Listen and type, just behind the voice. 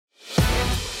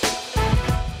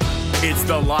It's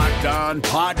the Locked On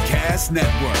Podcast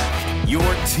Network, your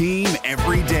team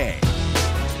every day.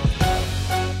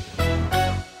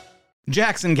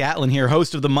 Jackson Gatlin here,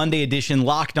 host of the Monday edition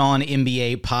Locked On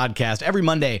NBA podcast. Every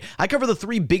Monday, I cover the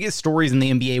three biggest stories in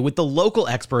the NBA with the local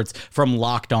experts from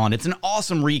Locked On. It's an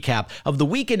awesome recap of the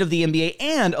weekend of the NBA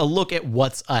and a look at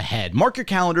what's ahead. Mark your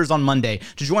calendars on Monday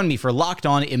to join me for Locked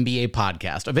On NBA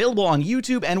podcast, available on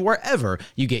YouTube and wherever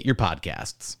you get your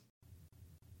podcasts.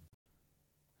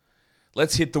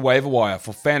 Let's hit the waiver wire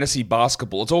for fantasy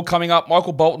basketball. It's all coming up.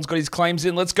 Michael Bolton's got his claims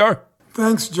in. Let's go.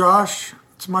 Thanks, Josh.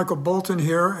 It's Michael Bolton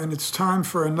here, and it's time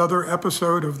for another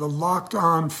episode of the Locked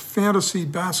On Fantasy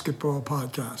Basketball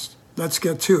Podcast. Let's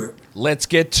get to it. Let's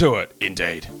get to it,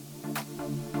 indeed.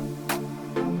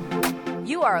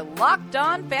 You are Locked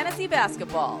On Fantasy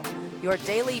Basketball, your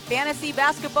daily fantasy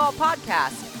basketball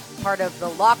podcast, part of the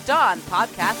Locked On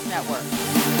Podcast Network.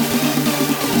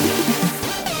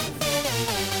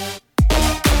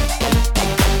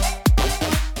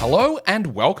 Hello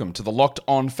and welcome to the Locked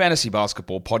On Fantasy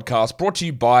Basketball podcast, brought to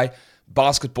you by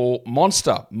Basketball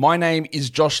Monster. My name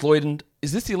is Josh Lloyd, and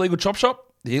is this the illegal chop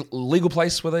shop? The illegal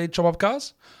place where they chop up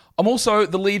cars? I'm also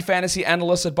the lead fantasy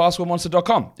analyst at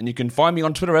basketballmonster.com, and you can find me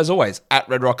on Twitter as always, at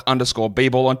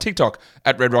redrock_bball, on TikTok,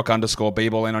 at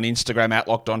redrock_bball, and on Instagram, at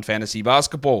Locked On Fantasy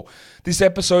Basketball. This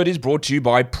episode is brought to you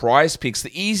by Prize Picks,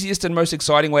 the easiest and most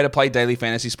exciting way to play daily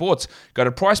fantasy sports. Go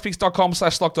to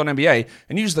prizepicks.com/LockedOnNBA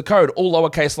and use the code all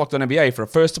lowercase LockedOnNBA for a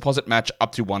first deposit match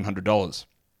up to $100.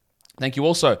 Thank you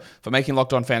also for making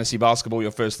Locked On Fantasy Basketball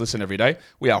your first listen every day.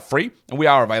 We are free, and we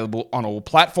are available on all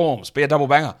platforms. Be a double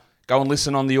banger. Go and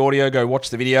listen on the audio, go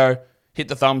watch the video, hit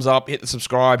the thumbs up, hit the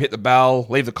subscribe, hit the bell,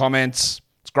 leave the comments.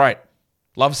 It's great.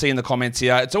 Love seeing the comments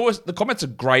here. It's always, the comments are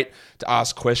great to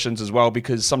ask questions as well,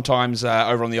 because sometimes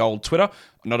over on the old Twitter,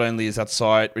 not only is that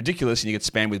site ridiculous and you get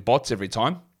spammed with bots every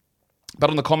time, but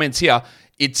on the comments here,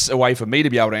 it's a way for me to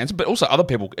be able to answer, but also other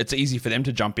people. It's easy for them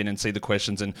to jump in and see the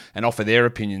questions and offer their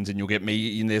opinions, and you'll get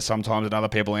me in there sometimes and other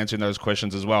people answering those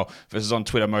questions as well. Versus on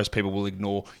Twitter, most people will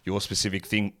ignore your specific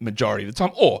thing majority of the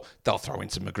time, or they'll throw in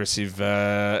some aggressive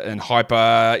and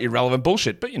hyper irrelevant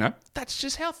bullshit. But, you know, that's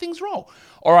just how things roll.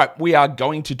 All right, we are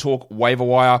going to talk waiver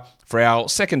wire for our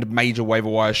second major waiver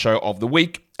wire show of the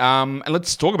week. And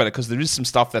let's talk about it, because there is some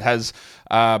stuff that has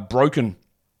broken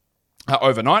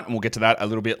overnight, and we'll get to that a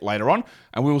little bit later on.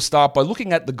 And we will start by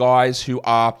looking at the guys who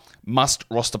are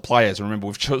must-roster players. Remember,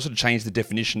 we've sort of changed the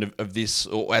definition of this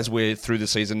as we're through the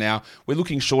season now. We're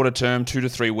looking shorter term, 2 to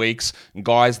 3 weeks, and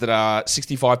guys that are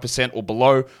 65% or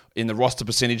below in the roster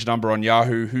percentage number on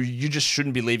Yahoo, who you just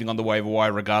shouldn't be leaving on the waiver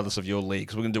wire regardless of your league.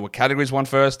 So we're going to do a categories one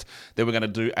first, then we're going to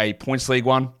do a points league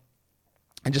one,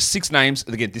 and just 6 names.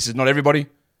 And again, this is not everybody.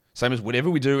 Same as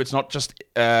whatever we do, it's not just,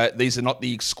 these are not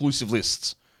the exclusive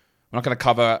lists. We're not going to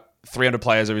cover 300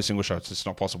 players every single show. It's just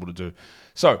not possible to do.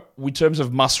 So, in terms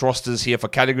of must rosters here for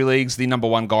category leagues, the number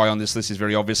one guy on this list is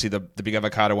very obviously the big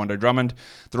avocado, Wando Drummond.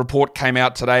 The report came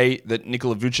out today that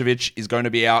Nikola Vucevic is going to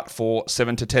be out for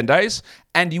 7 to 10 days.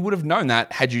 And you would have known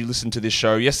that had you listened to this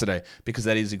show yesterday, because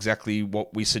that is exactly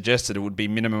what we suggested. It would be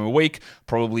minimum a week,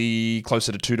 probably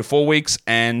closer to 2 to 4 weeks.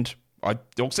 And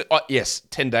yes,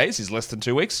 10 days is less than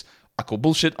 2 weeks. I call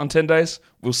bullshit on 10 days.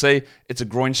 We'll see. It's a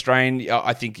groin strain.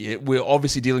 I think we're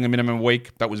obviously dealing a minimum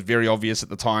week. That was very obvious at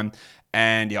the time.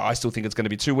 And I still think it's going to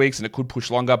be 2 weeks, and it could push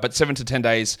longer. But 7 to 10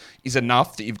 days is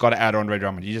enough that you've got to add Andre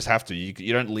Drummond. You just have to.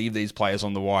 You don't leave these players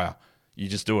on the wire. You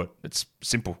just do it. It's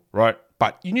simple, right?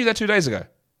 But you knew that 2 days ago.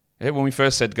 Yeah, when we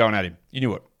first said go and add him. You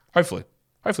knew it. Hopefully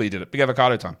you did it. Big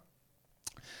avocado time.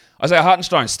 Isaiah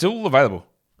Hartenstein, still available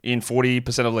in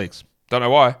 40% of leagues. Don't know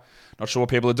why. Not sure what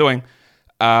people are doing.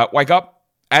 Wake up,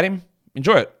 add him,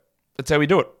 enjoy it. That's how we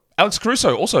do it. Alex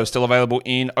Caruso, also still available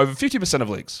in over 50%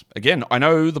 of leagues. Again, I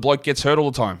know the bloke gets hurt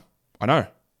all the time. I know.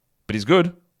 But he's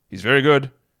good. He's very good.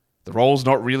 The role's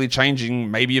not really changing.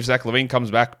 Maybe if Zach LaVine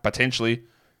comes back, potentially.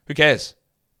 Who cares?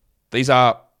 These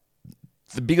are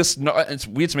the biggest... It's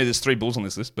weird to me there's 3 Bulls on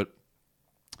this list, but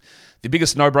the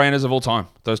biggest no-brainers of all time,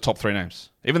 those top 3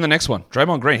 names. Even the next one,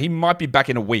 Draymond Green. He might be back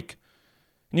in a week.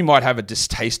 And you might have a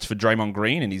distaste for Draymond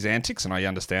Green and his antics, and I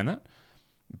understand that.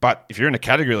 But if you're in a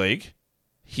category league,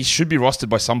 he should be rostered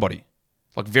by somebody.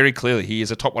 Like, very clearly, he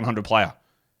is a top 100 player.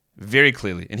 Very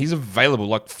clearly. And he's available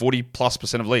like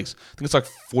 40+% of leagues. I think it's like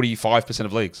 45%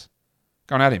 of leagues.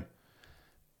 Go on at him.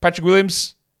 Patrick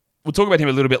Williams, we'll talk about him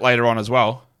a little bit later on as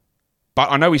well.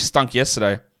 But I know he stunk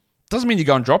yesterday. Doesn't mean you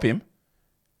go and drop him.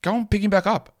 Go and pick him back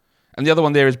up. And the other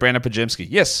one there is Brandon Podziemski.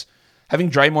 Yes, having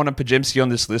Draymond and Podziemski on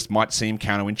this list might seem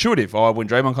counterintuitive. Oh, when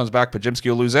Draymond comes back, Podziemski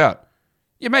will lose out.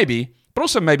 Yeah, maybe, but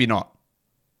also maybe not.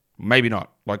 Maybe not.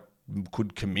 Like,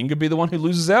 could Kuminga be the one who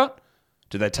loses out?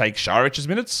 Do they take Šarić's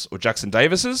minutes or Jackson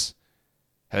Davis's?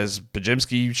 Has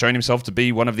Podziemski shown himself to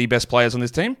be one of the best players on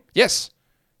this team? Yes.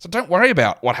 So don't worry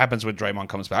about what happens when Draymond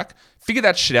comes back. Figure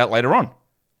that shit out later on.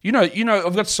 You know,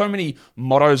 I've got so many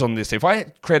mottos on this. If I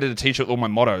created a t-shirt with all my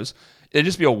mottos, it'd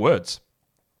just be all words.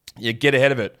 You get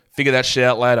ahead of it. Figure that shit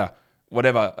out later.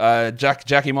 Whatever.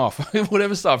 Jack him off.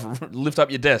 Whatever stuff. Lift up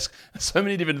your desk. So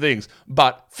many different things.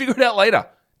 But figure it out later.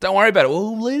 Don't worry about it.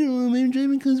 Well, later on, maybe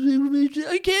Draymond comes back.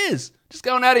 Who cares? Just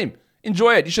go and add him.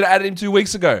 Enjoy it. You should have added him 2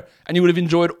 weeks ago. And you would have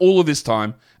enjoyed all of this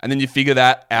time. And then you figure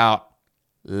that out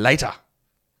later.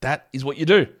 That is what you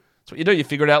do. That's what you do. You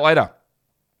figure it out later.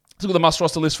 Let's look at the must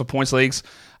roster list for points leagues.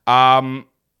 A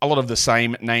lot of the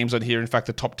same names on here. In fact,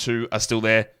 the top 2 are still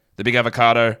there. The Big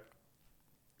Avocado.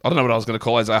 I don't know what I was going to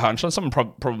call Isaiah Hartenstein.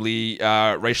 Something probably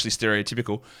racially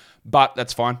stereotypical. But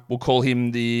that's fine. We'll call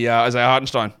him the Isaiah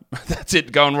Hartenstein. That's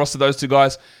it. Go and roster those 2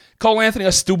 guys. Cole Anthony,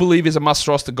 I still believe, is a must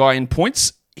roster guy in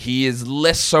points. He is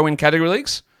less so in category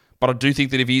leagues. But I do think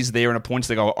that if he's there in a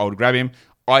points league, I would grab him.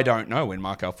 I don't know when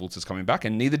Markelle Fultz is coming back,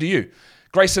 and neither do you.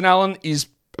 Grayson Allen is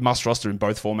a must roster in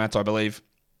both formats, I believe.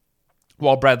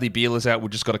 While Bradley Beal is out,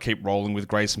 we've just got to keep rolling with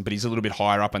Grayson, but he's a little bit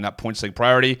higher up in that points league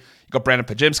priority. You've got Brandon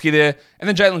Podziemski there, and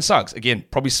then Jalen Suggs. Again,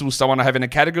 probably still someone I have in a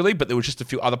category league, but there was just a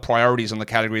few other priorities on the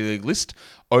category league list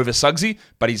over Suggsy,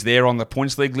 but he's there on the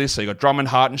points league list. So you've got Drummond,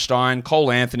 Hartenstein,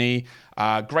 Cole Anthony,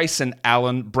 Grayson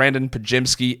Allen, Brandon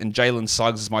Podziemski, and Jalen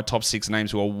Suggs is my top 6 names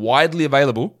who are widely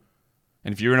available.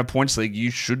 And if you're in a points league,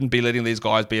 you shouldn't be letting these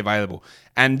guys be available.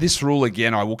 And this rule,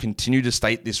 again, I will continue to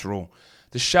state this rule.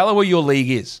 The shallower your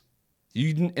league is,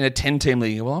 you in a 10-team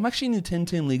league, well, I'm actually in a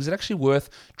 10-team league. Is it actually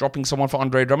worth dropping someone for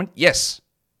Andre Drummond? Yes.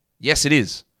 Yes, it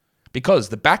is. Because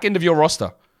the back end of your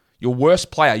roster, your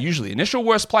worst player, usually, initial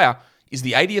worst player, is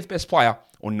the 80th best player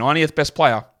or 90th best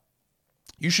player.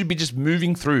 You should be just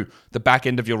moving through the back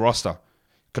end of your roster.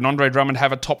 Can Andre Drummond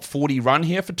have a top 40 run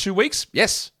here for 2 weeks?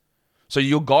 Yes. So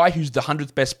your guy who's the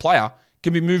 100th best player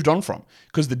can be moved on from.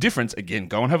 Because the difference, again,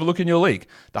 go and have a look in your league.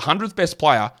 The 100th best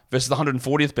player versus the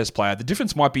 140th best player, the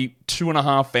difference might be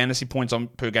 2.5 fantasy points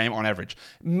per game on average.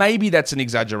 Maybe that's an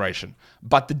exaggeration.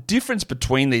 But the difference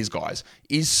between these guys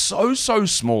is so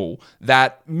small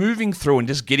that moving through and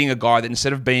just getting a guy that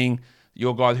instead of being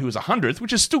your guy who is 100th,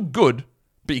 which is still good,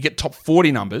 but you get top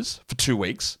 40 numbers for 2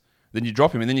 weeks, then you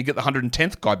drop him and then you get the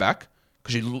 110th guy back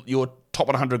because your top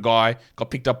 100 guy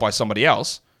got picked up by somebody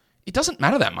else. It doesn't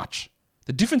matter that much.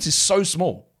 The difference is so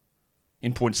small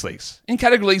in points leagues. In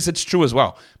category leagues, it's true as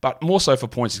well, but more so for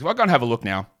points. If I go and have a look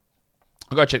now,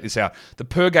 I'll go check this out. The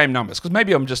per game numbers, because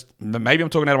maybe I'm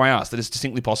talking out of my ass. That is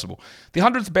distinctly possible. The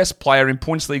 100th best player in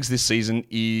points leagues this season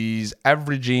is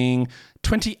averaging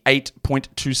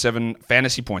 28.27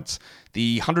 fantasy points.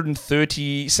 The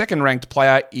 132nd ranked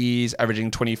player is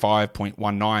averaging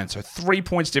 25.19. So 3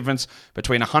 points difference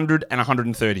between 100 and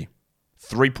 130.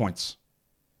 3 points.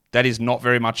 That is not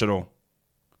very much at all.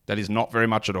 That is not very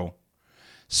much at all.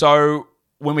 So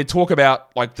when we talk about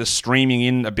like the streaming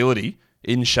in ability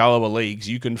in shallower leagues,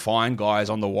 you can find guys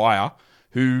on the wire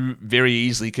who very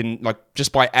easily can, like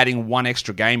just by adding one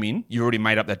extra game in, you've already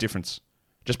made up that difference.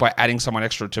 Just by adding someone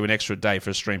extra to an extra day for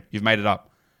a stream, you've made it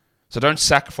up. So don't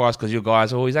sacrifice because your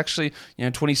guys, he's actually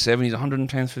 27, he's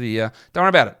 110th for the year. Don't worry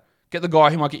about it. Get the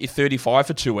guy who might get you 35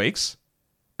 for 2 weeks,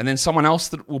 and then someone else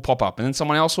that will pop up, and then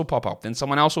someone else will pop up, then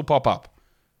someone else will pop up.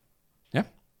 Yeah?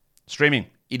 Streaming.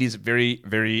 It is very,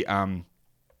 very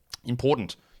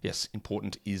important. Yes,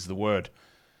 important is the word.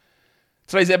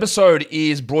 Today's episode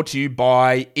is brought to you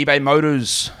by eBay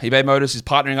Motors. eBay Motors is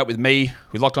partnering up with me,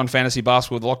 with Locked On Fantasy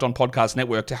Basketball, the Locked On Podcast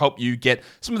Network, to help you get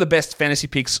some of the best fantasy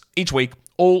picks each week,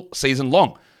 all season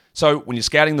long. So when you're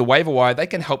scouting the waiver wire, they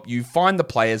can help you find the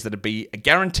players that would be a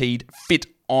guaranteed fit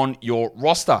on your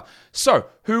roster. So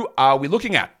who are we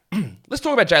looking at? Let's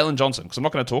talk about Jalen Johnson, because I'm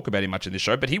not going to talk about him much in this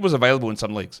show, but he was available in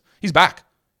some leagues. He's back.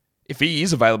 If he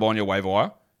is available on your waiver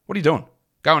wire, what are you doing?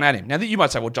 Going at him. Now, you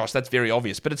might say, well, Josh, that's very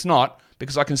obvious, but it's not,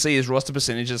 because I can see his roster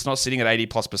percentage. It's not sitting at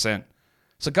 80+%.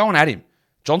 So going at him.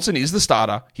 Johnson is the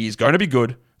starter. He is going to be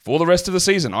good for the rest of the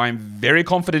season. I am very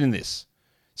confident in this.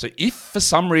 So if for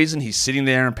some reason he's sitting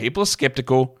there and people are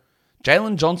skeptical,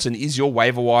 Jalen Johnson is your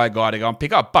waiver wire guy to go and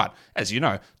pick up. But, as you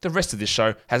know, the rest of this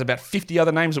show has about 50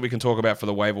 other names that we can talk about for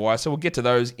the waiver wire, so we'll get to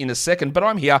those in a second. But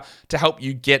I'm here to help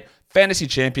you get fantasy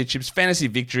championships, fantasy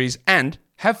victories, and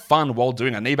have fun while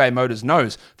doing it. And eBay Motors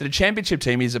knows that a championship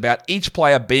team is about each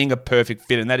player being a perfect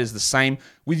fit, and that is the same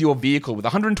with your vehicle. With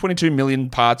 122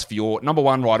 million parts for your number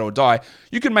one ride or die,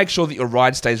 you can make sure that your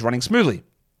ride stays running smoothly.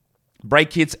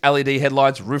 Brake kits, LED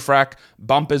headlights, roof rack,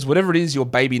 bumpers, whatever it is your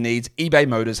baby needs, eBay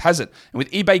Motors has it. And with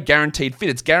eBay Guaranteed Fit,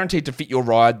 it's guaranteed to fit your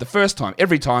ride the first time,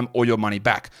 every time, or your money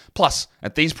back. Plus,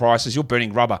 at these prices, you're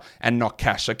burning rubber and not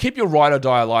cash. So keep your ride or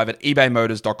die alive at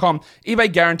ebaymotors.com.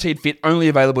 eBay Guaranteed Fit only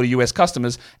available to US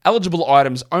customers, eligible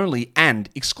items only, and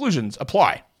exclusions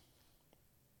apply.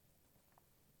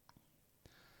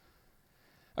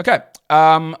 Okay,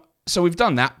 so we've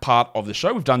done that part of the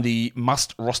show. We've done the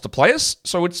must roster players.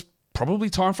 So it's probably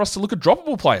time for us to look at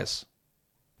droppable players.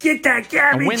 Get that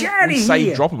garbage out of here. When we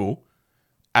say droppable,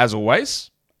 as always,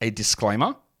 a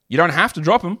disclaimer: you don't have to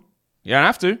drop them. You don't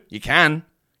have to. You can.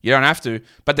 You don't have to.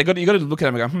 But you got to look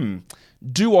at them and go,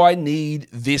 do I need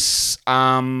this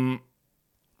anti-legend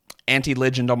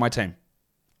on my team?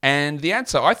 And the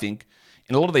answer, I think,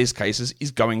 in a lot of these cases,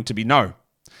 is going to be no.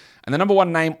 And the number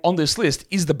one name on this list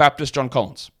is the Baptist John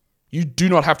Collins. You do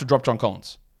not have to drop John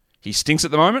Collins. He stinks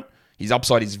at the moment. His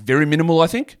upside is very minimal, I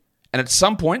think. And at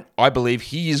some point, I believe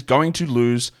he is going to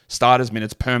lose starters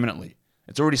minutes permanently.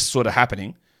 It's already sort of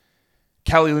happening.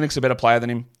 Callie Linnick's a better player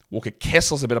than him. Walker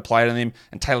Kessler's a better player than him.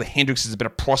 And Taylor Hendricks is a better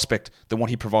prospect than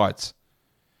what he provides.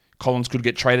 Collins could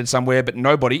get traded somewhere, but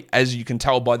nobody, as you can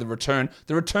tell by the return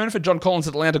for John Collins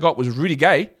that Atlanta got was Rudy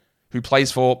Gay, who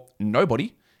plays for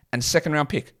nobody, and second-round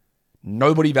pick.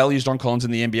 Nobody values John Collins in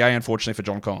the NBA, unfortunately, for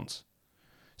John Collins.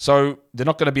 So they're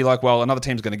not going to be like, well, another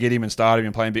team's going to get him and start him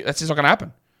and play him. That's just not going to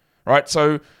happen, right?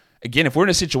 So again, if we're in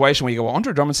a situation where you go, well,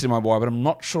 Andre Drummond's in my wire, but I'm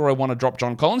not sure I want to drop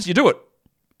John Collins, you do it.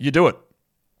 You do it.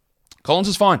 Collins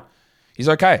is fine. He's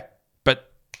okay.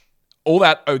 But all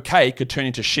that okay could turn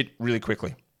into shit really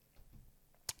quickly.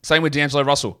 Same with D'Angelo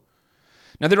Russell.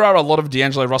 Now, there are a lot of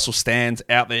D'Angelo Russell stands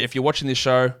out there. If you're watching this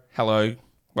show, hello,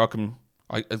 welcome.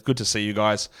 It's good to see you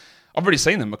guys. I've already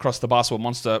seen them across the Basketball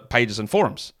Monster pages and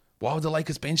forums. Why would the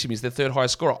Lakers bench him? He's their third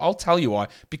highest scorer. I'll tell you why.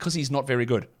 Because he's not very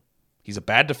good. He's a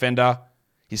bad defender.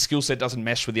 His skill set doesn't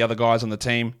mesh with the other guys on the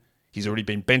team. He's already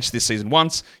been benched this season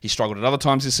once. He struggled at other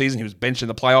times this season. He was benched in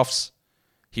the playoffs.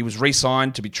 He was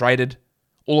re-signed to be traded.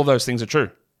 All of those things are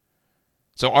true.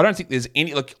 So I don't think there's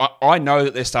any... Look, I know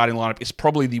that their starting lineup is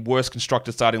probably the worst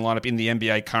constructed starting lineup in the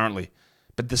NBA currently.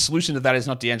 But the solution to that is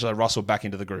not D'Angelo Russell back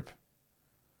into the group.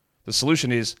 The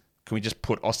solution is, can we just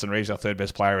put Austin Reeves, our third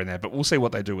best player, in there? But we'll see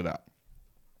what they do with that.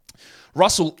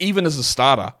 Russell, even as a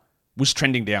starter, was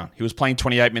trending down. He was playing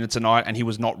 28 minutes a night, and he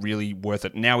was not really worth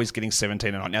it. Now he's getting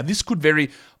 17 a night. Now, this could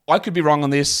vary. I could be wrong on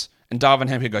this, and Darvin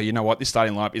Ham could go, you know what, this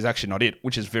starting lineup is actually not it,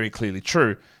 which is very clearly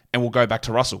true, and we'll go back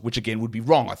to Russell, which again would be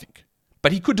wrong, I think.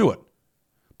 But he could do it.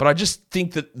 But I just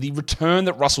think that the return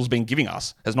that Russell's been giving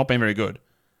us has not been very good,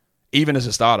 even as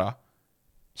a starter.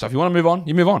 So if you want to move on,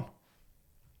 you move on.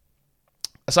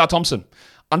 Asar Thompson.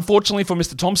 Unfortunately for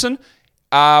Mr. Thompson,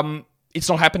 it's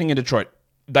not happening in Detroit.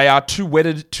 They are too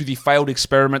wedded to the failed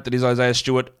experiment that is Isaiah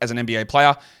Stewart as an NBA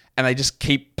player, and they just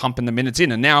keep pumping the minutes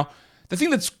in. And now, the thing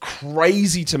that's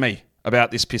crazy to me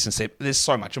about this Pistons team, there's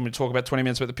so much. I'm going to talk about 20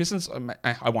 minutes about the Pistons.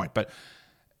 I won't, but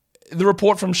the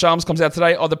report from Shams comes out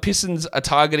today. The Pistons are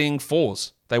targeting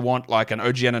fours. They want like an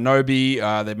OG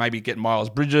Anunoby. They maybe get Miles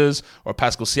Bridges or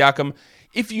Pascal Siakam.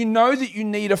 If you know that you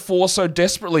need a four so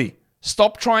desperately,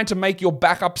 stop trying to make your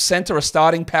backup center a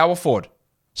starting power forward.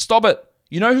 Stop it.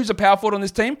 You know who's a power forward on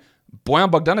this team?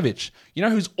 Bojan Bogdanovic. You know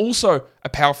who's also a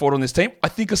power forward on this team? I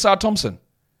think Asar Thompson.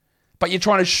 But you're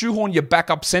trying to shoehorn your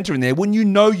backup center in there when you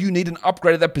know you need an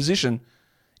upgrade at that position.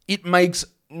 It makes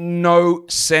no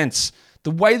sense.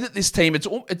 The way that this team,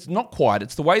 it's not quiet.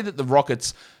 It's the way that the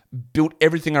Rockets built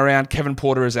everything around Kevin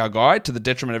Porter as our guy to the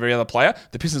detriment of every other player.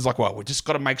 The Pistons like, well, we just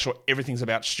got to make sure everything's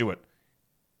about Stewart.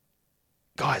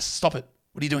 Guys, stop it.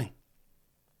 What are you doing?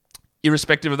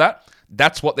 Irrespective of that,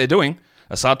 that's what they're doing.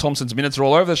 Asar Thompson's minutes are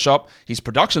all over the shop. His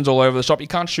production's all over the shop. He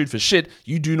can't shoot for shit.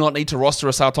 You do not need to roster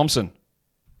Asar Thompson.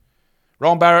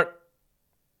 Rowan Barrett,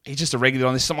 he's just a regular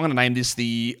on this. I'm going to name this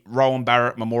the Rowan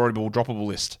Barrett Memorable Droppable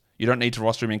List. You don't need to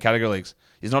roster him in category leagues.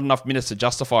 There's not enough minutes to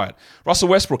justify it. Russell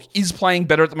Westbrook is playing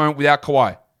better at the moment without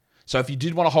Kawhi. So if you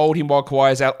did want to hold him while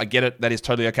Kawhi is out, I get it. That is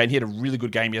totally okay. And he had a really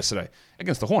good game yesterday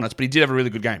against the Hornets, but he did have a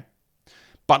really good game.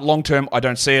 But long-term, I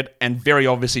don't see it. And very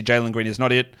obviously, Jalen Green is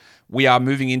not it. We are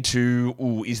moving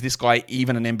into, is this guy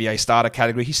even an NBA starter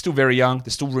category? He's still very young.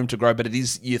 There's still room to grow, but it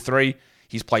is year 3.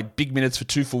 He's played big minutes for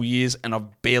 2 full years, and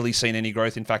I've barely seen any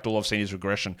growth. In fact, all I've seen is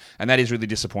regression. And that is really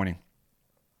disappointing.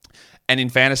 And in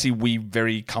fantasy, we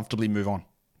very comfortably move on.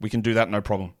 We can do that, no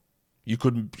problem. You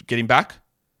could get him back.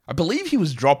 I believe he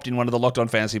was dropped in one of the Locked On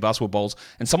Fantasy Basketball Bowls,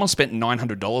 and someone spent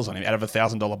 $900 on him out of a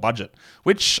 $1,000 budget,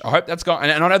 which I hope that's gone.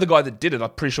 And I know the guy that did it, I'm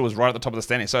pretty sure was right at the top of the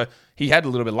standing. So he had a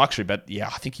little bit of luxury, but yeah,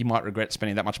 I think he might regret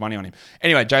spending that much money on him.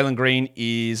 Anyway, Jalen Green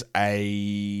is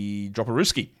a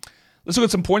dropperooski. Let's look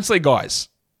at some points league guys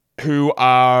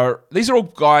these are all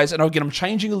guys, and again, I'm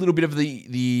changing a little bit of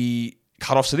the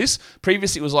cutoffs to this.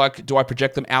 Previously, it was like, do I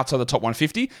project them outside the top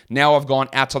 150? Now I've gone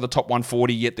outside the top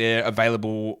 140, yet they're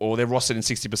available or they're rostered in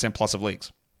 60% plus of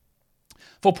leagues.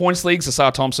 For points leagues,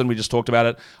 Asar Thompson, we just talked about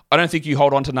it. I don't think you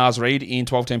hold on to Naz Reid in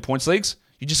 12-team points leagues.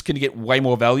 You're just going to get way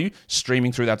more value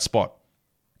streaming through that spot.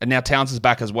 And now Towns is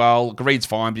back as well. Reid's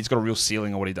fine, but he's got a real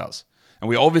ceiling on what he does. And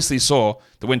we obviously saw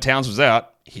that when Towns was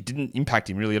out, he didn't impact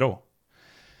him really at all.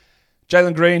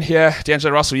 Jalen Green, yeah.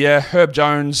 D'Angelo Russell, yeah. Herb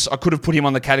Jones, I could have put him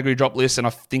on the category drop list, and I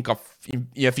think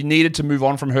if you needed to move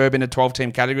on from Herb in a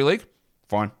 12-team category league,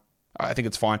 fine. I think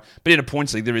it's fine. But in a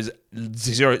points league, there is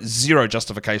zero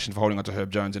justification for holding on to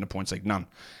Herb Jones in a points league. None.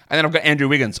 And then I've got Andrew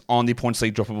Wiggins on the points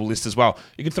league droppable list as well.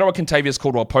 You could throw a Contavious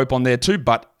Caldwell-Pope on there too,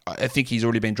 but I think he's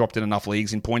already been dropped in enough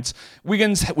leagues in points.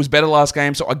 Wiggins was better last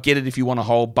game, so I get it if you want to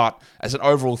hold, but as an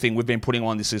overall thing, we've been putting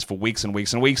on this list for weeks and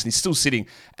weeks and weeks, and he's still sitting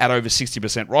at over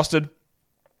 60% rostered.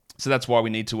 So that's why we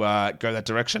need to go that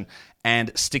direction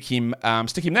and stick him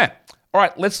there. All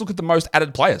right, let's look at the most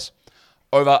added players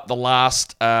over the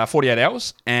last 48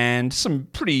 hours, and some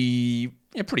pretty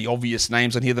obvious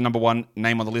names on here. The number one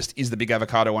name on the list is the big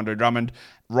avocado, Andre Drummond,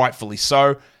 rightfully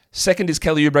so. Second is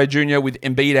Kelly Oubre Jr. with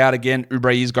Embiid out again.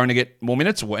 Oubre is going to get more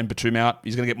minutes, and Batum out.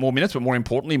 He's going to get more minutes, but more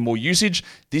importantly, more usage.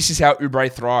 This is how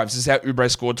Oubre thrives. This is how Oubre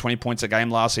scored 20 points a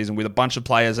game last season with a bunch of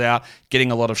players out,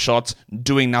 getting a lot of shots,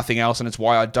 doing nothing else, and it's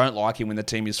why I don't like him when the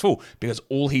team is full, because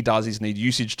all he does is need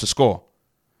usage to score.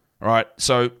 All right,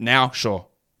 so now, sure,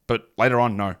 but later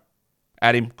on, no.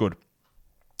 Add him, good.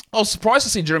 I was surprised to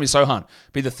see Jeremy Sohan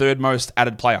be the third most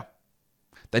added player.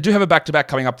 They do have a back-to-back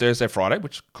coming up Thursday, Friday,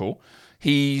 which is cool.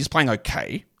 He's playing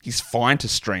okay. He's fine to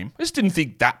stream. I just didn't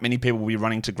think that many people will be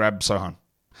running to grab Sohan.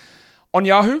 On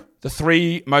Yahoo, the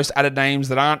three most added names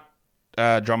that aren't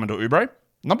Drummond or Oubre.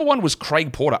 Number one was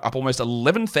Craig Porter, up almost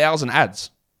 11,000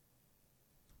 ads.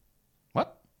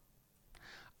 What?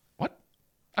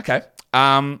 Okay.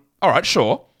 All right,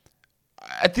 sure.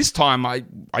 At this time, I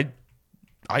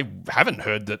haven't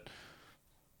heard that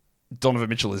Donovan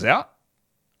Mitchell is out.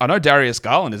 I know Darius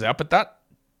Garland is out, but that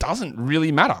doesn't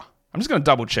really matter. I'm just going to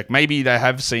double check. Maybe they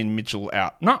have seen Mitchell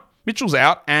out. No, Mitchell's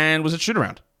out and was at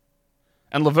shoot-around.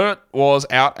 And LeVert was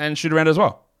out and shoot-around as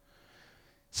well.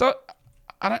 So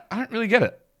I don't really get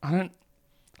it. I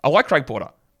like Craig Porter.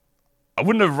 I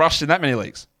wouldn't have rushed in that many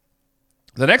leagues.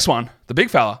 The next one, the big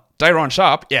fella, Day'Ron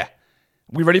Sharpe. Yeah.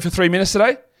 We ready for 3 minutes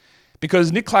today?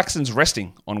 Because Nick Claxton's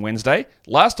resting on Wednesday.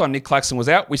 Last time Nick Claxton was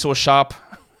out, we saw Sharpe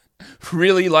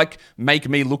really make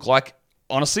me look like,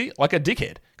 honestly, like a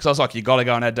dickhead. Because I was like, you got to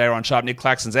go and add Day'Ron Sharpe. Nick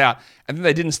Claxton's out. And then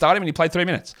they didn't start him and he played 3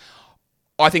 minutes.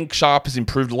 I think Sharpe has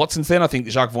improved a lot since then. I think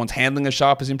Jacques Vaughn's handling of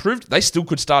Sharpe has improved. They still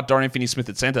could start Dorian Finney-Smith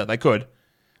at center. They could.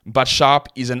 But Sharpe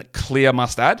is a clear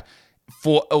must-add.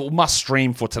 For a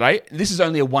must-stream for today. This is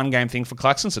only a one-game thing for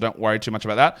Claxton, so don't worry too much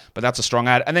about that. But that's a strong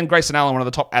ad. And then Grayson Allen, one of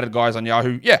the top added guys on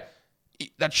Yahoo. Yeah,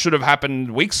 that should have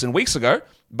happened weeks and weeks ago,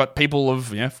 but people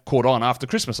have caught on after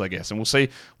Christmas, I guess. And we'll see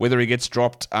whether he gets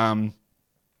dropped after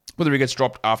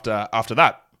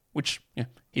that, which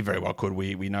he very well could.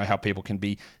 We know how people can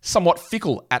be somewhat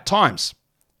fickle at times.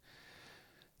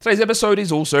 Today's episode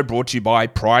is also brought to you by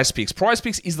PrizePicks.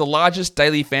 PrizePicks is the largest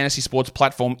daily fantasy sports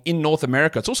platform in North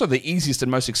America. It's also the easiest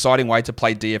and most exciting way to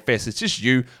play DFS. It's just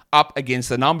you up against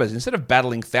the numbers. Instead of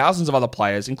battling thousands of other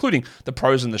players, including the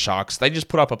pros and the sharks, they just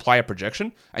put up a player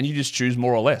projection and you just choose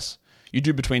more or less. You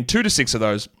do between 2 to 6 of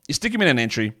those, you stick them in an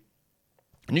entry,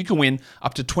 and you can win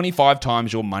up to 25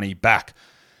 times your money back.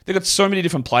 They've got so many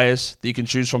different players that you can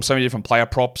choose from, so many different player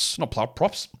player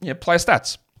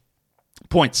stats,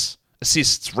 points,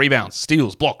 assists, rebounds,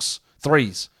 steals, blocks,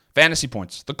 threes, fantasy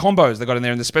points, the combos they got in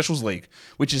there in the Specials League,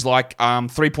 which is like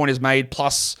 3-pointers made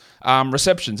plus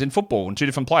receptions in football and 2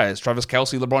 different players, Travis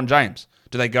Kelce, LeBron James.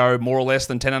 Do they go more or less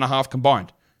than 10.5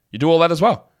 combined? You do all that as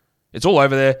well. It's all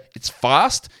over there. It's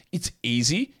fast, it's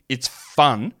easy, it's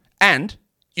fun, and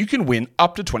you can win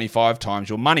up to 25 times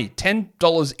your money.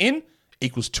 $10 in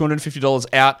equals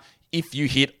 $250 out if you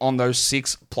hit on those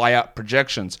 6 player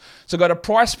projections. So go to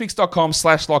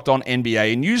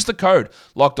PrizePicks.com/LockedOnNBA and use the code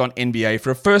LockedOnNBA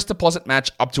for a first deposit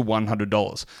match up to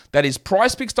 $100. That is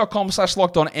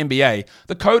PrizePicks.com/LockedOnNBA.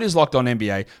 The code is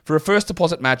LockedOnNBA for a first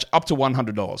deposit match up to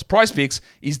 $100. PrizePicks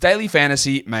is daily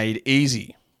fantasy made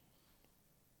easy.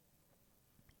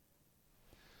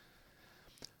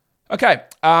 Okay,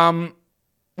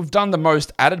 we've done the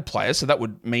most added players, so that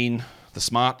would mean the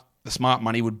smart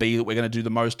money would be that we're going to do the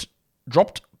most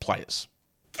dropped players.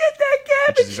 Get that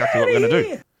garbage, which is exactly what we're going to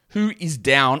do. Who is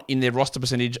down in their roster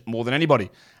percentage more than anybody?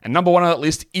 And number one on that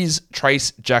list is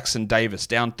Trace Jackson Davis,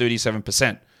 down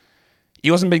 37%. He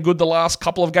hasn't been good the last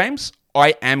couple of games.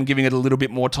 I am giving it a little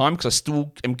bit more time because I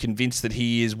still am convinced that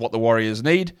he is what the Warriors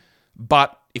need.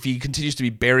 But if he continues to be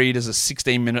buried as a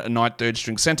 16-minute-a-night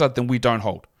third-string center, then we don't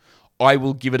hold. I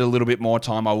will give it a little bit more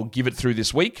time. I will give it through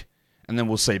this week, and then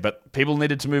we'll see. But people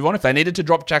needed to move on. If they needed to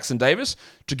drop Jackson Davis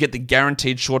to get the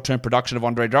guaranteed short-term production of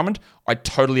Andre Drummond, I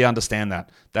totally understand that.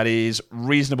 That is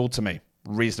reasonable to me.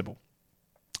 Reasonable.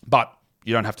 But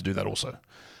you don't have to do that also.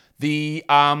 The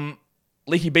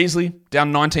Leaky Beasley,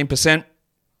 down 19%.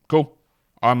 Cool.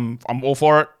 I'm all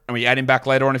for it. And we add him back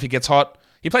later on if he gets hot.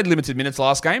 He played limited minutes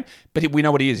last game, but we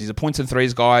know what he is. He's a points and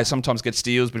threes guy, sometimes gets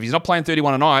steals, but if he's not playing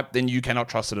 31 a night, then you cannot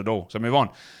trust it at all. So move on.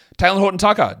 Taylor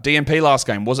Horton-Tucker, DNP last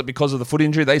game. Was it because of the foot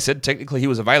injury? They said technically he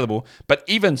was available. But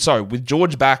even so, with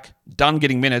George back, done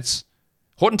getting minutes,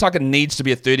 Horton-Tucker needs to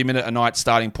be a 30-minute-a-night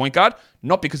starting point guard,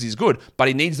 not because he's good, but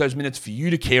he needs those minutes for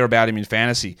you to care about him in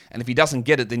fantasy. And if he doesn't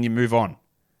get it, then you move on.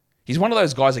 He's one of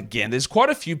those guys, again, there's quite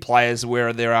a few players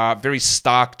where there are very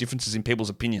stark differences in people's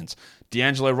opinions.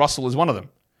 D'Angelo Russell is one of them.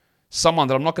 Someone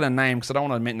that I'm not going to name because I don't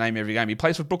want to name every game. He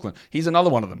plays for Brooklyn. He's another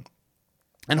one of them.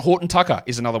 And Horton-Tucker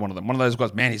is another one of them. One of those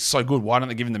guys, man, he's so good. Why don't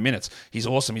they give him the minutes? He's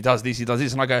awesome. He does this, he does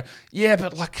this. And I go, yeah,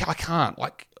 but like I can't.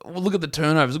 Like, well, look at the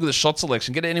turnovers. Look at the shot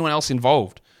selection. Get anyone else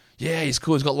involved. Yeah, he's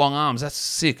cool. He's got long arms. That's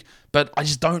sick. But I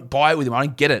just don't buy it with him. I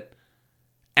don't get it.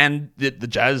 And the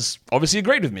Jazz obviously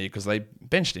agreed with me because they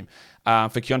benched him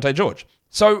for Keontae George.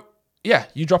 So, yeah,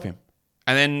 you drop him.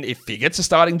 And then if he gets a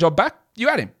starting job back, you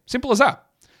add him. Simple as that.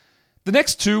 The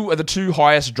next two are the two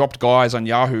highest dropped guys on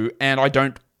Yahoo, and I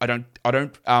don't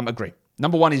agree.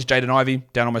 Number one is Jaden Ivey,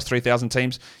 down almost 3,000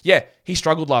 teams. Yeah, he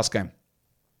struggled last game.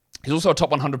 He's also a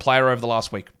top 100 player over the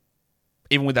last week,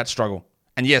 even with that struggle.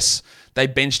 And yes, they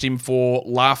benched him for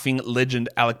laughing legend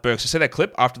Alec Burks. You see that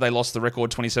clip after they lost the record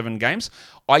 27 games?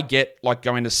 I get like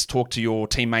going to talk to your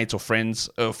teammates or friends,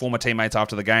 former teammates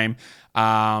after the game,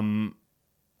 and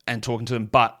talking to them.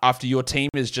 But after your team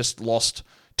has just lost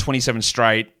 27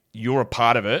 straight, you're a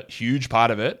part of it, huge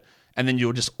part of it, and then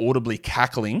you're just audibly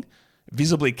cackling,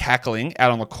 visibly cackling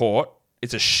out on the court.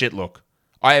 It's a shit look.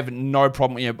 I have no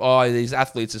problem. These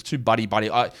athletes, it's too buddy.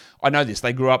 I know this.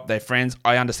 They grew up, they're friends.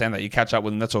 I understand that. You catch up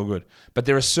with them, that's all good. But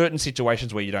there are certain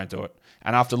situations where you don't do it.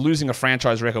 And after losing a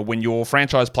franchise record, when your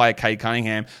franchise player, Cade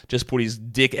Cunningham, just put his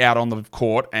dick out on the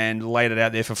court and laid it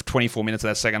out there for 24 minutes of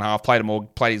that second half, played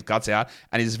his guts out,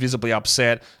 and is visibly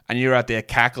upset, and you're out there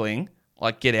cackling,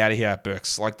 like, get out of here,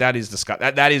 Burks. Like, that is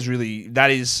disgusting.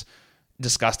 That is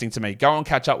disgusting to me. Go and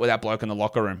catch up with that bloke in the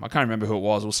locker room. I can't remember who it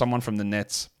was. It was someone from the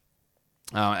Nets.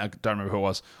 I don't remember who it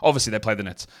was. Obviously, they played the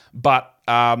Nets. But,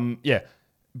 yeah.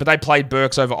 But they played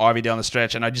Burks over Ivy down the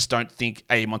stretch, and I just don't think,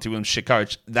 Monty Williams, shit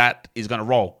coach, that is going to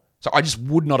roll. So I just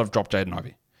would not have dropped Jaden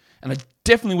Ivey. And I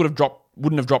definitely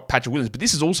wouldn't have dropped Patrick Williams. But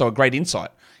this is also a great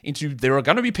insight into there are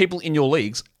going to be people in your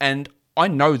leagues, and I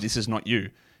know this is not you.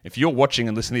 If you're watching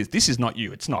and listening to this is not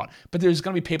you. It's not. But there's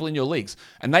going to be people in your leagues,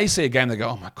 and they see a game, they go,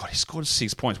 oh my God, he scored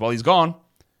 6 points. Well, he's gone.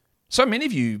 So many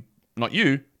of you, not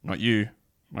you,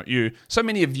 so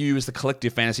many of you as the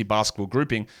collective fantasy basketball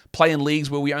grouping play in leagues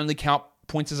where we only count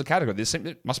points as a category.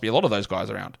 There must be a lot of those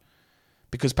guys around.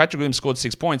 Because Patrick Williams scored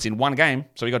 6 points in one game,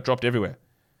 so he got dropped everywhere.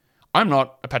 I'm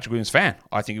not a Patrick Williams fan.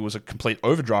 I think it was a complete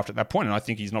overdraft at that point, and I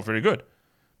think he's not very good.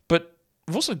 But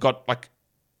we've also got like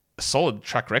a solid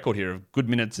track record here of good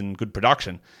minutes and good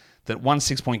production, that 1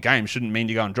 6-point game shouldn't mean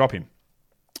you go and drop him.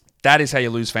 That is how you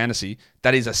lose fantasy.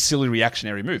 That is a silly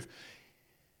reactionary move.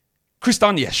 Chris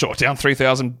Dunn, yeah, sure, down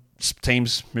 3,000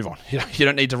 teams, move on. You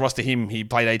don't need to roster him. He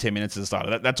played 18 minutes as a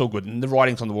starter. That's all good. And the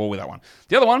writing's on the wall with that one.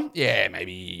 The other one, yeah,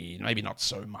 maybe not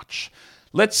so much.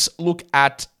 Let's look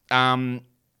at, what are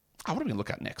we going to look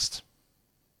at next?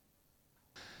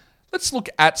 Let's look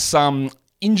at some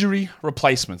injury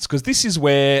replacements, because this is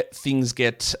where things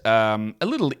get a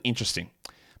little interesting.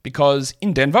 Because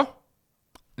in Denver,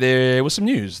 there was some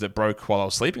news that broke while I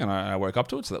was sleeping, and I woke up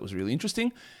to it, so that was really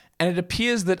interesting. And it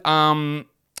appears that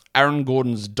Aaron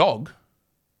Gordon's dog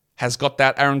has got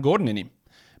that Aaron Gordon in him,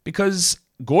 because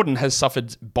Gordon has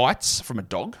suffered bites from a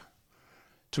dog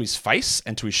to his face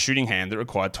and to his shooting hand that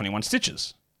required 21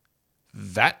 stitches.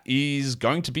 That is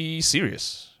going to be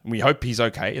serious. We hope he's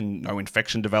okay and no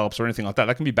infection develops or anything like that.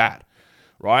 That can be bad,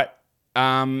 right?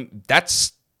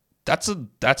 That's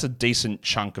a decent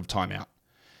chunk of timeout.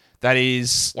 That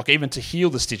is, like, even to heal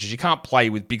the stitches, you can't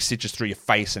play with big stitches through your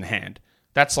face and hand.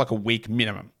 That's like a week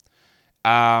minimum.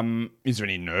 Is there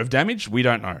any nerve damage? We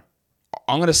don't know.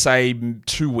 I'm going to say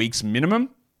 2 weeks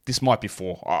minimum. This might be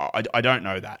 4. I don't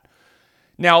know that.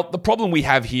 Now, the problem we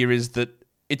have here is that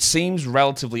it seems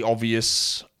relatively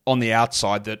obvious on the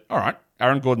outside that, all right,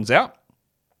 Aaron Gordon's out.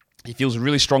 He feels a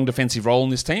really strong defensive role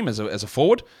in this team as a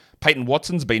forward, Peyton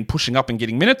Watson's been pushing up and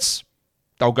getting minutes,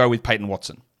 they'll go with Peyton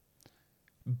Watson.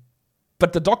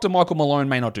 But the Dr. Michael Malone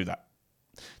may not do that.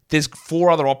 There's 4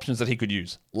 other options that he could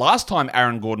use. Last time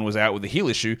Aaron Gordon was out with a heel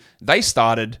issue, they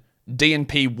started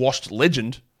DNP washed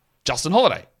legend Justin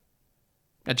Holiday.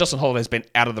 Now, Justin Holiday's been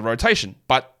out of the rotation,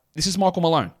 but this is Michael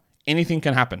Malone. Anything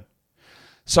can happen.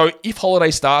 So if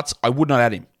Holiday starts, I would not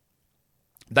add him.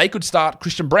 They could start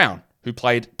Christian Brown, who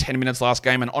played 10 minutes last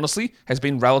game and honestly has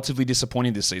been relatively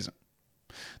disappointing this season.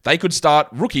 They could start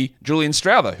rookie Julian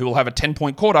Strouder, who will have a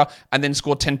 10-point quarter and then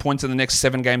score 10 points in the next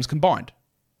 7 games combined.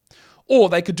 Or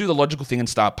they could do the logical thing and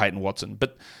start Peyton Watson.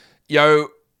 But,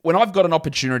 when I've got an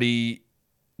opportunity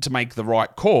to make the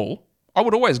right call, I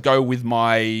would always go with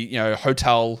my,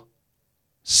 hotel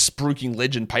spruiking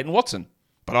legend Peyton Watson.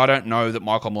 But I don't know that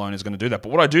Michael Malone is going to do that.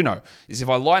 But what I do know is if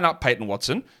I line up Peyton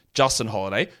Watson, Justin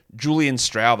Holiday, Julian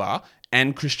Strouder,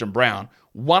 and Christian Brown,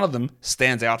 one of them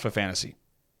stands out for fantasy.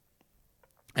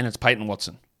 And it's Peyton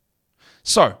Watson.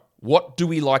 So, what do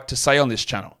we like to say on this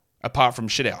channel, apart from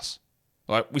shithouse?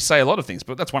 We say a lot of things,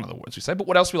 but that's one of the words we say. But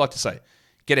what else do we like to say?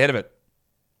 Get ahead of it.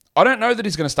 I don't know that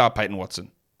he's going to start Peyton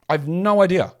Watson. I have no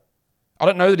idea. I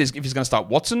don't know that if he's going to start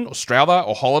Watson or Strouder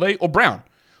or Holiday or Brown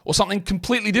or something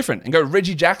completely different and go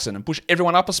Reggie Jackson and push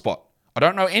everyone up a spot. I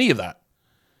don't know any of that.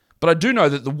 But I do know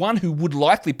that the one who would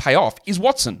likely pay off is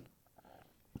Watson.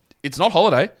 It's not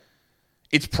Holiday.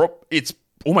 It's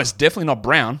almost definitely not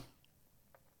Brown.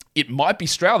 It might be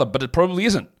Strouder, but it probably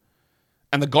isn't.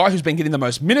 And the guy who's been getting the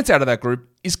most minutes out of that group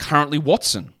is currently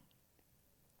Watson.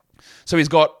 So he's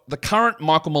got the current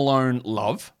Michael Malone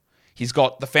love. He's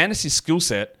got the fantasy skill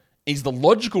set. He's the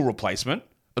logical replacement.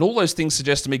 And all those things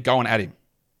suggest to me go and add him.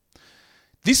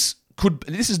 This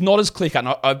is not as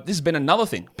clear-cut. This has been another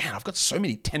thing. Man, I've got so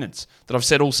many tenets that I've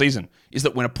said all season. Is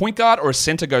that when a point guard or a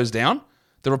center goes down,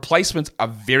 the replacements are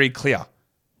very clear.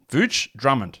 Vooch,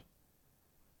 Drummond.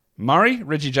 Murray,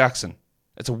 Reggie Jackson.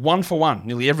 It's a 1-for-1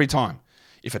 nearly every time.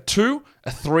 If a 2,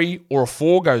 a 3, or a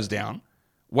 4 goes down,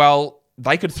 well,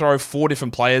 they could throw 4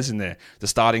 different players in there. The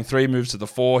starting 3 moves to the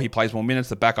 4. He plays more minutes.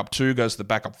 The backup 2 goes to the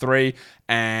backup 3.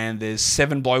 And there's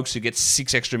 7 blokes who get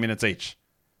 6 extra minutes each.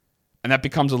 And that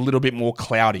becomes a little bit more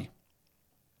cloudy.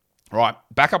 Right,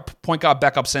 backup point guard,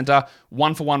 backup center,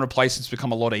 1-for-1 replacements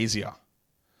become a lot easier.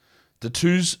 The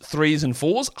 2s, 3s, and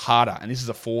 4s, harder. And this is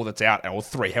a 4 that's out, or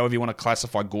 3, however you want to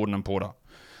classify Gordon and Porter.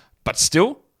 But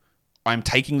still, I'm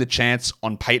taking the chance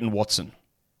on Peyton Watson.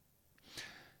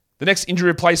 The next injury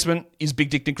replacement is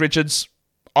Big Dick Nick Richards.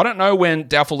 I don't know when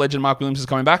doubtful legend Mark Williams is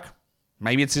coming back.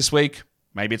 Maybe it's this week.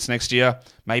 Maybe it's next year.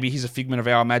 Maybe he's a figment of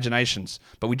our imaginations.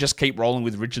 But we just keep rolling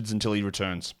with Richards until he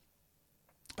returns.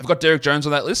 I've got Derek Jones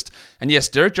on that list. And yes,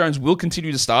 Derek Jones will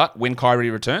continue to start when Kyrie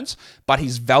returns, but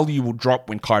his value will drop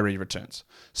when Kyrie returns.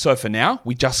 So for now,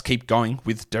 we just keep going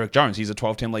with Derek Jones. He's a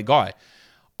 12-10 league guy.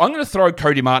 I'm going to throw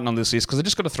Cody Martin on this list because I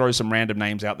just got to throw some random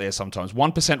names out there sometimes.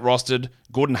 1% rostered.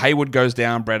 Gordon Hayward goes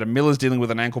down. Brandon Miller's dealing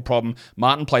with an ankle problem.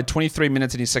 Martin played 23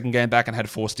 minutes in his second game back and had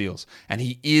 4 steals. And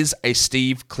he is a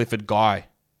Steve Clifford guy.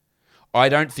 I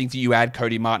don't think that you add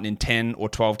Cody Martin in 10 or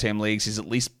 12-10 leagues. He's at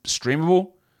least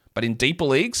streamable. But in deeper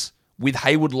leagues, with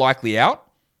Hayward likely out,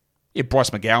 Bryce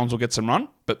McGowan's will get some run.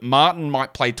 But Martin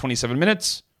might play 27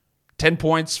 minutes, 10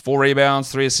 points, 4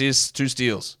 rebounds, 3 assists, 2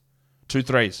 steals, 2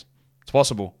 threes. It's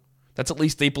possible. That's at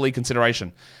least deeper league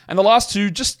consideration. And the last 2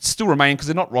 just still remain because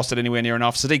they're not rostered anywhere near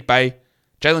enough. Sadiq Bey,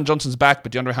 Jalen Johnson's back,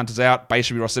 but DeAndre Hunter's out. Bey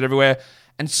should be rostered everywhere.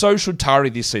 And so should Tari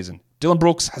this season. Dylan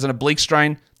Brooks has an oblique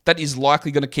strain. That is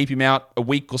likely going to keep him out a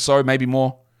week or so, maybe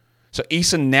more. So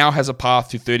Eason now has a path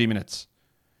to 30 minutes.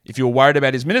 If you're worried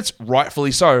about his minutes,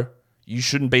 rightfully so, you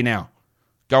shouldn't be now.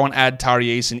 Go and add Tari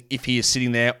Eason if he is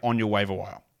sitting there on your waiver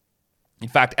wire. In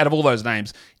fact, out of all those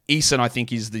names, Eason, I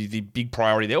think, is the big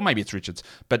priority there. Or maybe it's Richards.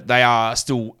 But they are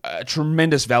still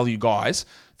tremendous value guys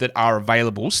that are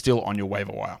available still on your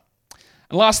waiver wire.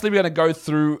 And lastly, we're going to go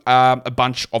through a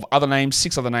bunch of other names,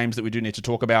 6 other names that we do need to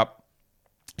talk about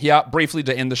here briefly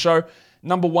to end the show.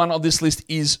 Number 1 on this list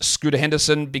is Scooter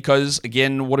Henderson because,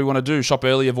 again, what do we want to do? Shop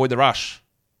early, avoid the rush.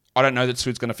 I don't know that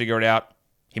Scoot's going to figure it out.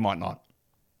 He might not.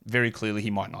 Very clearly,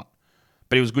 he might not.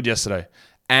 But he was good yesterday.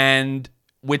 And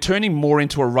we're turning more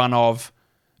into a run of,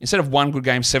 instead of 1 good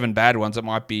game, 7 bad ones, it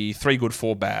might be 3 good,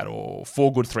 4 bad, or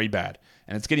 4 good, 3 bad.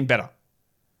 And it's getting better.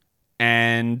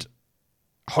 And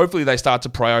hopefully they start to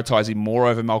prioritize him more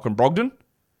over Malcolm Brogdon.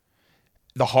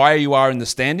 The higher you are in the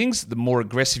standings, the more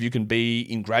aggressive you can be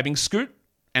in grabbing Scoot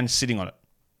and sitting on it.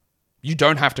 You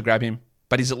don't have to grab him,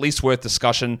 but he's at least worth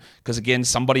discussion because, again,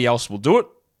 somebody else will do it.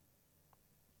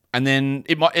 And then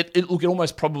it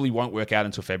almost probably won't work out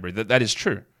until February. That is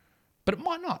true. But it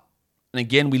might not. And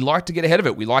again, we like to get ahead of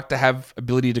it. We like to have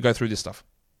ability to go through this stuff.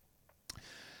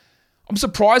 I'm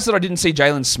surprised that I didn't see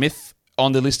Jalen Smith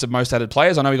on the list of most added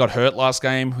players. I know he got hurt last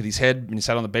game with his head and he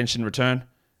sat on the bench in return.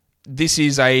 This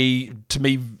is to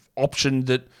me, option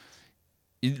that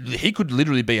he could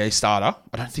literally be a starter.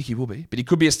 I don't think he will be, but he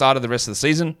could be a starter the rest of the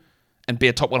season and be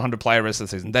a top 100 player the rest of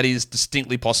the season. That is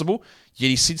distinctly possible, yet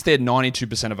he sits there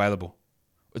 92% available.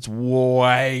 It's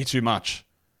way too much.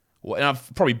 And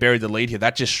I've probably buried the lead here.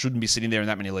 That just shouldn't be sitting there in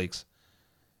that many leagues.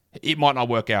 It might not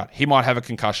work out. He might have a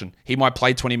concussion. He might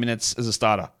play 20 minutes as a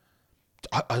starter.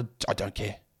 I don't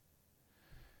care.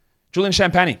 Julian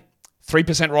Champagny, 3%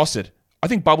 rostered. I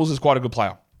think Bubbles is quite a good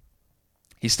player.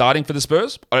 He's starting for the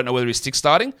Spurs. I don't know whether he's still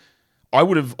starting. I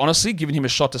would have honestly given him a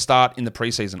shot to start in the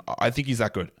preseason. I think he's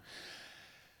that good.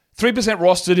 3%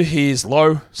 rostered is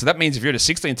low. So that means if you're in a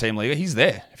 16-team league, he's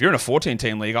there. If you're in a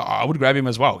 14-team league, I would grab him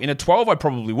as well. In a 12, I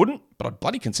probably wouldn't, but I'd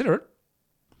bloody consider it.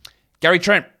 Gary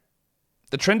Trent.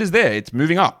 The trend is there. It's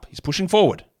moving up. He's pushing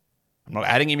forward. I'm not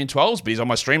adding him in 12s, but he's on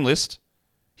my stream list.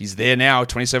 He's there now,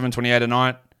 27, 28 a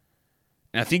night.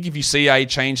 And I think if you see a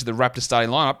change to the Raptors starting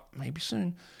lineup, maybe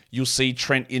soon, you'll see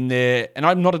Trent in there. And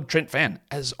I'm not a Trent fan,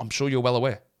 as I'm sure you're well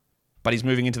aware. But he's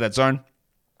moving into that zone.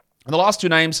 And the last two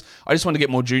names, I just want to get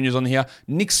more juniors on here.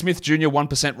 Nick Smith Jr., 1%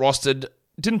 rostered.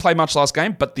 Didn't play much last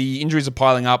game, but the injuries are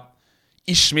piling up.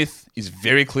 Ish Smith is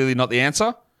very clearly not the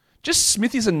answer. Just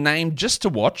Smith is a name just to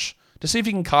watch, to see if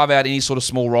he can carve out any sort of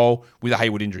small role with a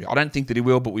Hayward injury. I don't think that he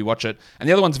will, but we watch it. And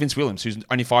the other one's Vince Williams, who's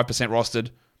only 5% rostered.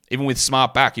 Even with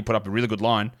Smart back, he put up a really good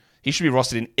line. He should be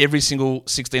rostered in every single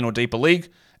 16 or deeper league,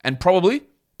 and probably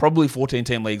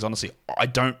 14-team leagues, honestly. I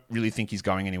don't really think he's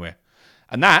going anywhere.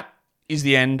 And that is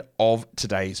the end of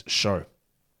today's show.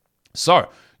 So,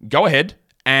 go ahead,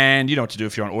 and you know what to do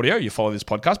if you're on audio. You follow this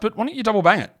podcast, but why don't you double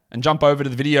bang it and jump over to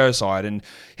the video side and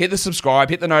hit the subscribe,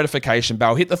 hit the notification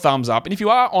bell, hit the thumbs up. And if you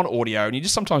are on audio and you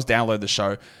just sometimes download the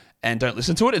show and don't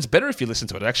listen to it, it's better if you listen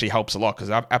to it. It actually helps a lot because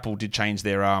Apple did change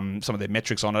their some of their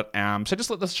metrics on it. So just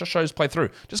let the shows play through.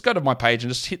 Just go to my page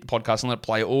and just hit the podcast and let it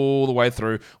play all the way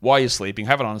through while you're sleeping.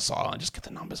 Have it on silent. Just get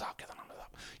the numbers up.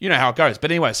 You know how it goes.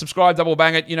 But anyway, subscribe, double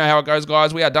bang it. You know how it goes,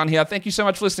 guys. We are done here. Thank you so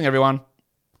much for listening, everyone.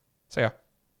 See ya.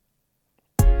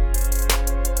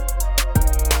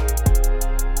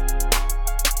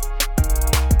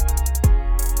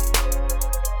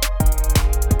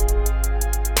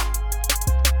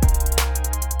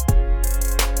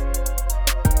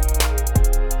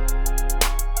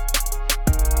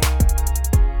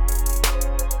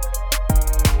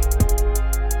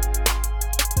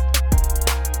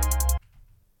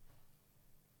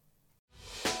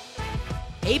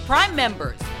 Hey, Prime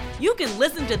members, you can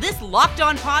listen to this Locked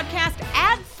On podcast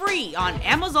ad-free on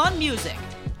Amazon Music.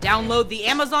 Download the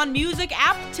Amazon Music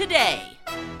app today.